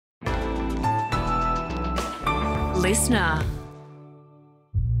Listener.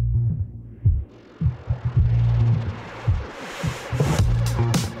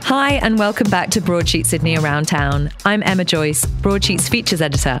 Hi and welcome back to Broadsheet Sydney Around Town. I'm Emma Joyce, Broadsheet's features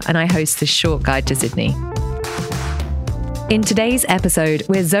editor, and I host this short guide to Sydney. In today's episode,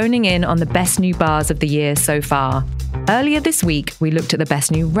 we're zoning in on the best new bars of the year so far. Earlier this week, we looked at the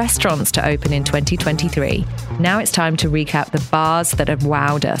best new restaurants to open in 2023. Now it's time to recap the bars that have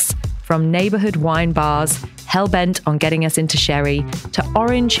wowed us, from neighbourhood wine bars, hell-bent on getting us into sherry, to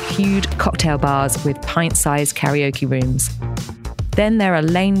orange-hued cocktail bars with pint-sized karaoke rooms. Then there are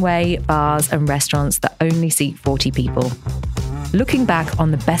laneway bars and restaurants that only seat 40 people. Looking back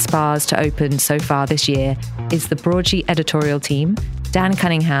on the best bars to open so far this year is the Broadsheet editorial team, Dan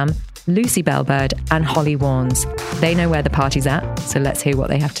Cunningham, Lucy Bellbird and Holly Warnes. They know where the party's at, so let's hear what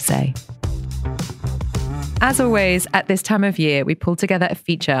they have to say. As always, at this time of year, we pull together a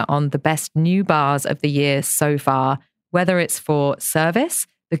feature on the best new bars of the year so far, whether it's for service,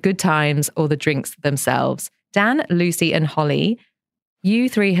 the good times, or the drinks themselves. Dan, Lucy and Holly, you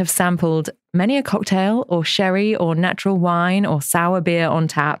three have sampled many a cocktail or sherry or natural wine or sour beer on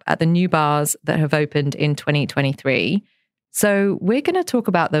tap at the new bars that have opened in 2023. So we're going to talk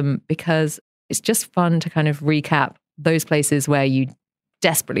about them because it's just fun to kind of recap those places where you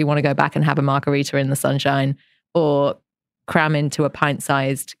desperately want to go back and have a margarita in the sunshine or cram into a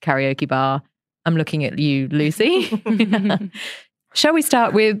pint-sized karaoke bar. I'm looking at you, Lucy. Shall we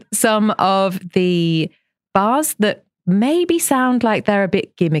start with some of the bars that maybe sound like they're a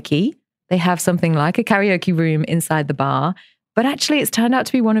bit gimmicky? They have something like a karaoke room inside the bar, but actually it's turned out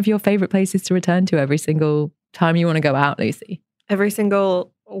to be one of your favorite places to return to every single time you want to go out, Lucy. Every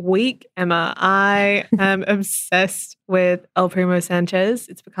single week, Emma. I am obsessed with El Primo Sanchez.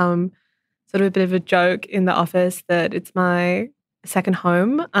 It's become sort of a bit of a joke in the office that it's my second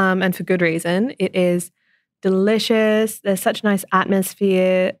home, and for good reason. It is delicious. There's such a nice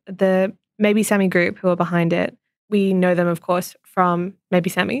atmosphere. The Maybe Sammy group who are behind it, we know them, of course, from Maybe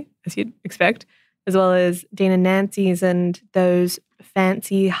Sammy, as you'd expect, as well as Dean and Nancy's and those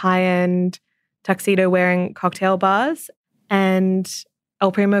fancy high-end tuxedo-wearing cocktail bars. And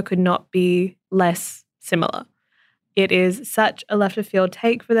El Primo could not be less similar. It is such a left-of-field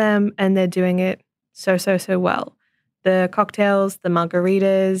take for them, and they're doing it so well. The cocktails, the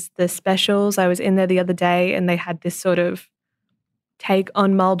margaritas, the specials. I was in there the other day, and they had this sort of take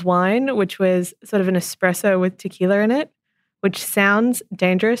on mulled wine, which was sort of an espresso with tequila in it, which sounds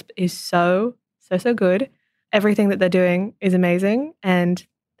dangerous, but is so good. Everything that they're doing is amazing. And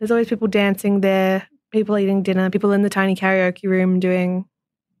there's always people dancing there, people eating dinner, people in the tiny karaoke room doing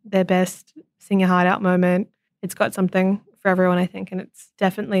their best sing your heart out moment. It's got something for everyone, I think. And it's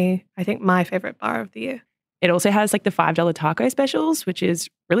definitely, I think, my favorite bar of the year. It also has like the $5 taco specials, which is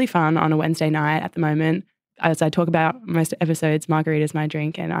really fun on a Wednesday night at the moment. As I talk about most episodes, margarita's my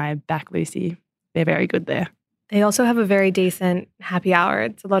drink, and I back Lucy. They're very good there. They also have a very decent happy hour.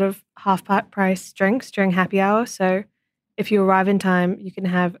 It's a lot of half-price drinks during happy hour. So if you arrive in time, you can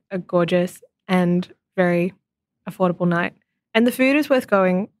have a gorgeous and very affordable night. And the food is worth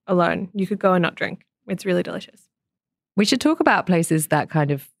going alone. You could go and not drink. It's really delicious. We should talk about places that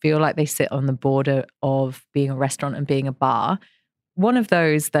kind of feel like they sit on the border of being a restaurant and being a bar. One of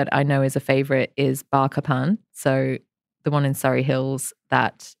those that I know is a favourite is Bar Kapan. So the one in Surrey Hills,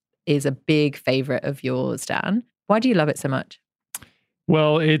 that is a big favourite of yours, Dan. Why do you love it so much?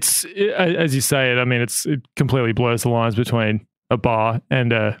 Well, as you say it, I mean, it completely blurs the lines between a bar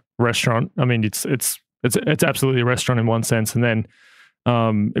and a restaurant. I mean, it's absolutely a restaurant in one sense. And then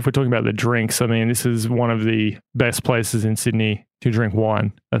if we're talking about the drinks, I mean, this is one of the best places in Sydney to drink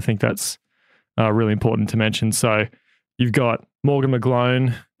wine. I think that's really important to mention. So you've got Morgan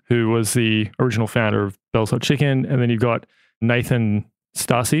McGlone, who was the original founder of Bell's Hot Chicken. And then you've got Nathan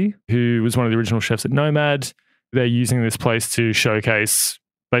Stasi, who was one of the original chefs at Nomad. They're using this place to showcase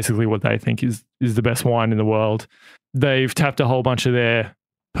basically what they think is the best wine in the world. They've tapped a whole bunch of their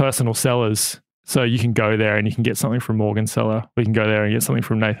personal cellars. So you can go there and you can get something from Morgan's cellar. We can go there and get something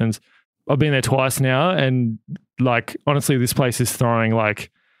from Nathan's. I've been there twice now. And like, honestly, this place is throwing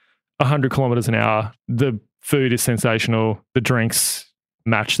like 100 kilometers an hour. The food is sensational. The drinks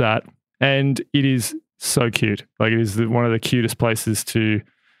match that. And it is so cute. Like, it is one of the cutest places to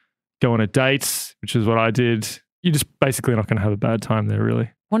go on a date, which is what I did. You're just basically not going to have a bad time there, really.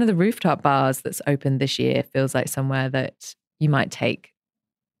 One of the rooftop bars that's opened this year feels like somewhere that you might take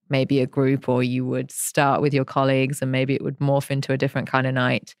maybe a group, or you would start with your colleagues and maybe it would morph into a different kind of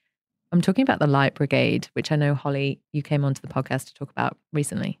night. I'm talking about the Light Brigade, which I know, Holly, you came onto the podcast to talk about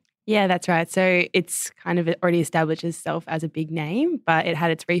recently. Yeah, that's right. So it's kind of already established itself as a big name, but it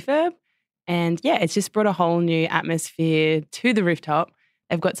had its refurb. And yeah, it's just brought a whole new atmosphere to the rooftop.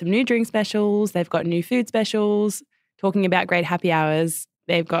 They've got some new drink specials. They've got new food specials, talking about great happy hours.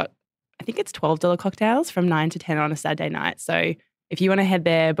 They've got, I think it's $12 cocktails from 9 to 10 on a Saturday night. So if you want to head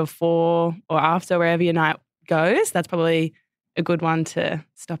there before or after, wherever your night goes, that's probably a good one to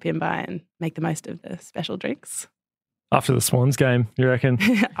stop in by and make the most of the special drinks. After the Swans game, you reckon?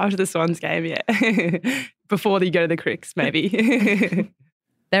 After the Swans game, yeah. Before you go to the Cricks, maybe.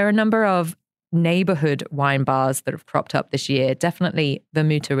 There are a number of neighborhood wine bars that have cropped up this year. Definitely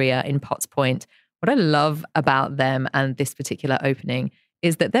Vermuteria in Potts Point. What I love about them and this particular opening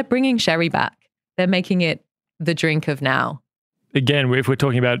is that they're bringing sherry back. They're making it the drink of now. Again, if we're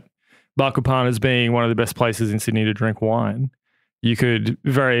talking about Bar Kupana's being one of the best places in Sydney to drink wine, you could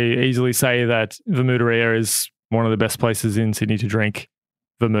very easily say that Vermuteria is one of the best places in Sydney to drink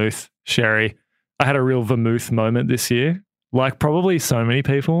vermouth, sherry. I had a real vermouth moment this year, like probably so many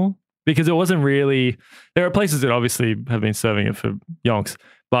people, because it wasn't really, there are places that obviously have been serving it for yonks,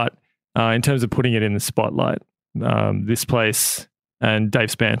 but in terms of putting it in the spotlight, this place and Dave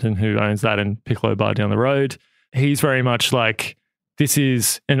Spanton, who owns that and Piccolo Bar down the road, he's very much like, this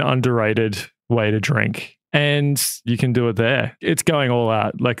is an underrated way to drink and you can do it there. It's going all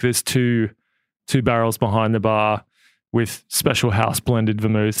out. Like there's two barrels behind the bar with special house blended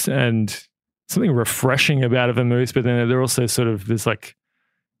vermouths and something refreshing about a vermouth, but then they're also sort of, there's like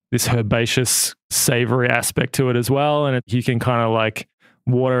this herbaceous savory aspect to it as well. And you can kind of like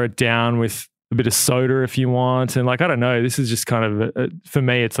water it down with a bit of soda if you want. And like, I don't know, this is just kind of, for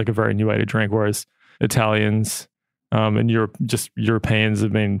me, it's like a very new way to drink. Whereas Italians and Europeans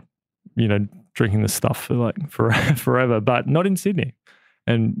have been, drinking this stuff for like forever, but not in Sydney.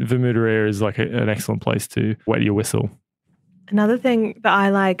 And Vermuteria is like an excellent place to wet your whistle. Another thing that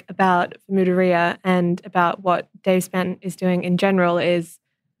I like about Vermuteria and about what Dave Spanton is doing in general is,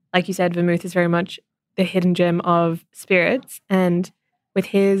 like you said, vermouth is very much the hidden gem of spirits. And with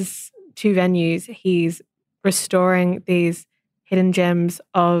his 2 venues, he's restoring these hidden gems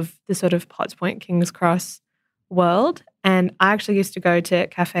of the sort of Potts Point, King's Cross world. And I actually used to go to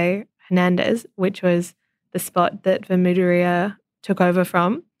Cafe Hernandez, which was the spot that Vermuteria took over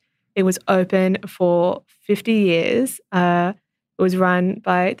from. It was open for 50 years. It was run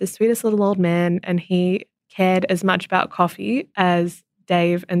by the sweetest little old man, and he cared as much about coffee as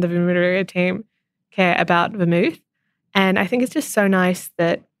Dave and the Vermuteria team care about vermouth. And I think it's just so nice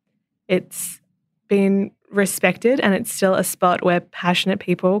that it's been respected and it's still a spot where passionate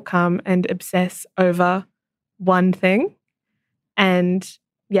people come and obsess over one thing. And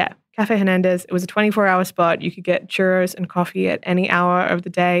yeah, Cafe Hernandez, it was a 24-hour spot. You could get churros and coffee at any hour of the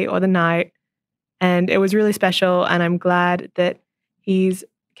day or the night. And it was really special. And I'm glad that he's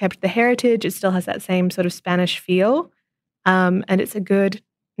kept the heritage. It still has that same sort of Spanish feel. And it's a good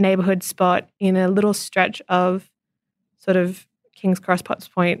neighborhood spot in a little stretch of sort of King's Cross, Potts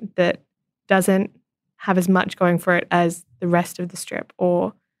Point that doesn't have as much going for it as the rest of the strip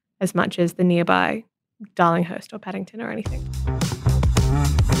or as much as the nearby Darlinghurst or Paddington or anything.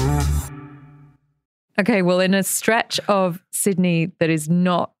 Okay, well, in a stretch of Sydney that is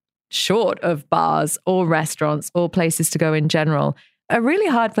not short of bars or restaurants or places to go in general, a really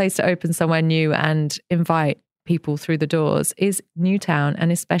hard place to open somewhere new and invite people through the doors is Newtown,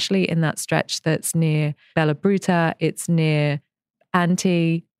 and especially in that stretch that's near Bella Bruta, it's near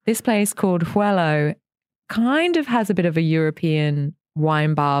Anti. This place called Huelo kind of has a bit of a European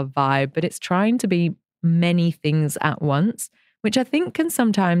wine bar vibe, but it's trying to be many things at once, which I think can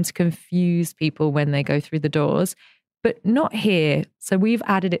sometimes confuse people when they go through the doors, but not here. So we've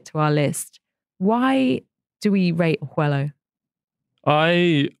added it to our list. Why do we rate Huelo?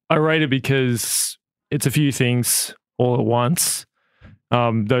 I rate it because it's a few things all at once.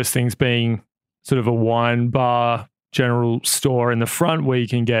 Those things being sort of a wine bar, general store in the front where you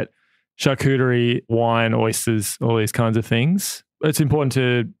can get charcuterie, wine, oysters, all these kinds of things. It's important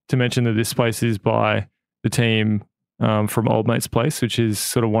to mention that this place is by the team from Old Mate's Place, which is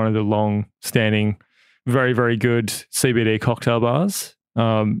sort of one of the long-standing, very, very good CBD cocktail bars.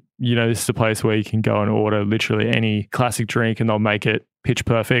 This is a place where you can go and order literally any classic drink and they'll make it pitch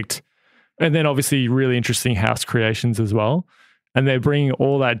perfect. And then obviously really interesting house creations as well. And they're bringing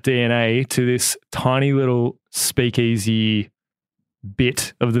all that DNA to this tiny little speakeasy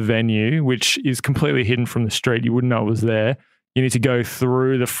bit of the venue, which is completely hidden from the street. You wouldn't know it was there. You need to go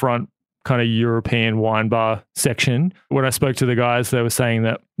through the front kind of European wine bar section. When I spoke to the guys, they were saying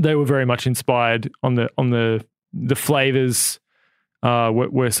that they were very much inspired on the flavors.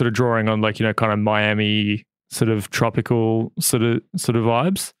 We're sort of drawing on kind of Miami sort of tropical sort of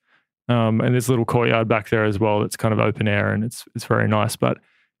vibes. And there's a little courtyard back there as well that's kind of open air and it's very nice. But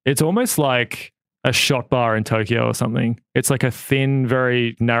It's almost like a shot bar in Tokyo or something. It's like a thin,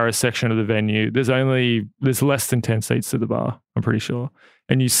 very narrow section of the venue. There's less than 10 seats to the bar, I'm pretty sure.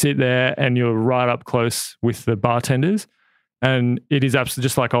 And you sit there and you're right up close with the bartenders. And it is absolutely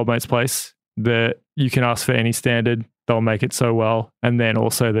just like Old Mate's Place, that you can ask for any standard. They'll make it so well. And then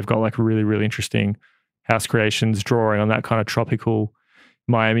also they've got like really, really interesting house creations drawing on that kind of tropical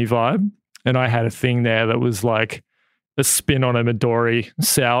Miami vibe. And I had a thing there that was like a spin on a Midori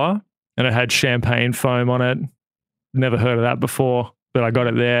sour, and it had champagne foam on it. Never heard of that before, but I got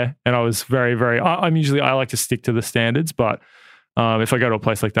it there, and I was very, very. I like to stick to the standards, but if I go to a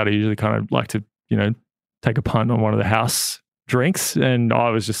place like that, I usually kind of like to, take a punt on one of the house drinks. And I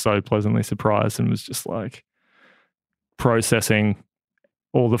was just so pleasantly surprised, and was just like processing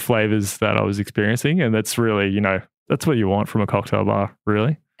all the flavors that I was experiencing, and that's really, that's what you want from a cocktail bar,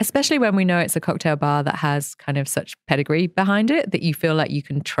 really. Especially when we know it's a cocktail bar that has kind of such pedigree behind it that you feel like you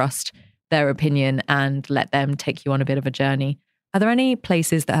can trust their opinion and let them take you on a bit of a journey. Are there any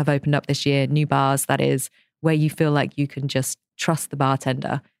places that have opened up this year, new bars that is, where you feel like you can just trust the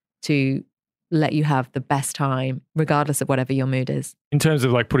bartender to let you have the best time regardless of whatever your mood is? In terms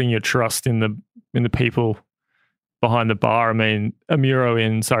of like putting your trust in the people behind the bar, I mean, Amuro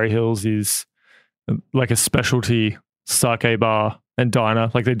in Surrey Hills is like a specialty sake bar and diner.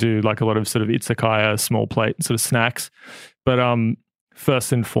 Like they do like a lot of sort of izakaya, small plate sort of snacks. But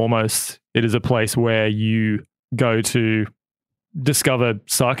first and foremost, it is a place where you go to discover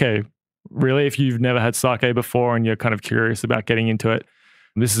sake. Really, if you've never had sake before and you're kind of curious about getting into it,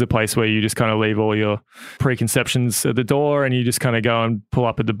 this is a place where you just kind of leave all your preconceptions at the door and you just kind of go and pull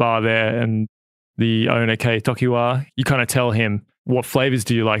up at the bar there. And the owner, Kei Tokiwa, you kind of tell him, what flavors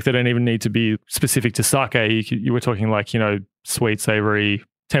do you like? They don't even need to be specific to sake. You were talking like, sweet, savory,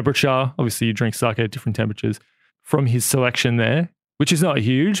 temperature. Obviously, you drink sake at different temperatures. From his selection there, which is not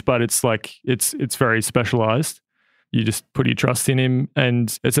huge, but it's like, it's very specialized. You just put your trust in him,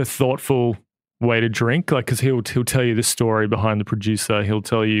 and it's a thoughtful way to drink. Like, because he'll tell you the story behind the producer. He'll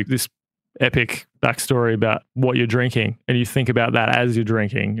tell you this epic backstory about what you're drinking, and you think about that as you're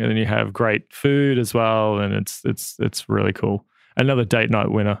drinking, and then you have great food as well, and it's really cool. Another date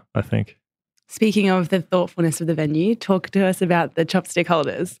night winner, I think. Speaking of the thoughtfulness of the venue, talk to us about the chopstick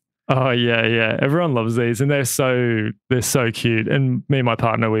holders. Oh yeah. Everyone loves these, and they're so cute. And me and my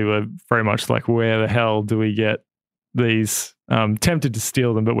partner, we were very much like, where the hell do we get these? Tempted to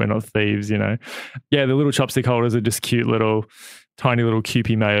steal them, but we're not thieves, Yeah, the little chopstick holders are just cute little, tiny little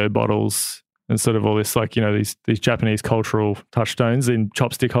Kewpie mayo bottles, and sort of all this like, these Japanese cultural touchstones in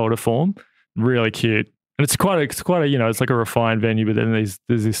chopstick holder form. Really cute. And it's quite a, it's like a refined venue, but then there's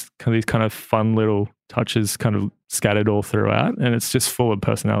these kind of fun little touches kind of scattered all throughout, and it's just full of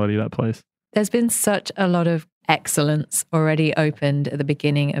personality, that place. There's been such a lot of excellence already opened at the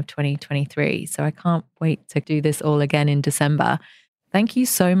beginning of 2023, so I can't wait to do this all again in December. Thank you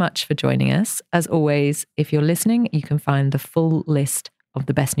so much for joining us. As always, if you're listening, you can find the full list of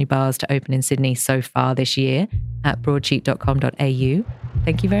the best new bars to open in Sydney so far this year at broadsheet.com.au.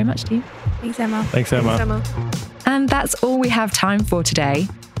 Thank you very much, team. Thanks, Emma. Thanks, Emma. And that's all we have time for today.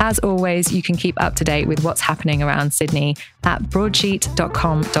 As always, you can keep up to date with what's happening around Sydney at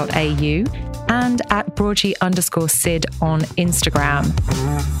broadsheet.com.au and at broadsheet_Sid on Instagram.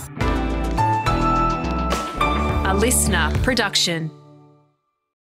 A listener production.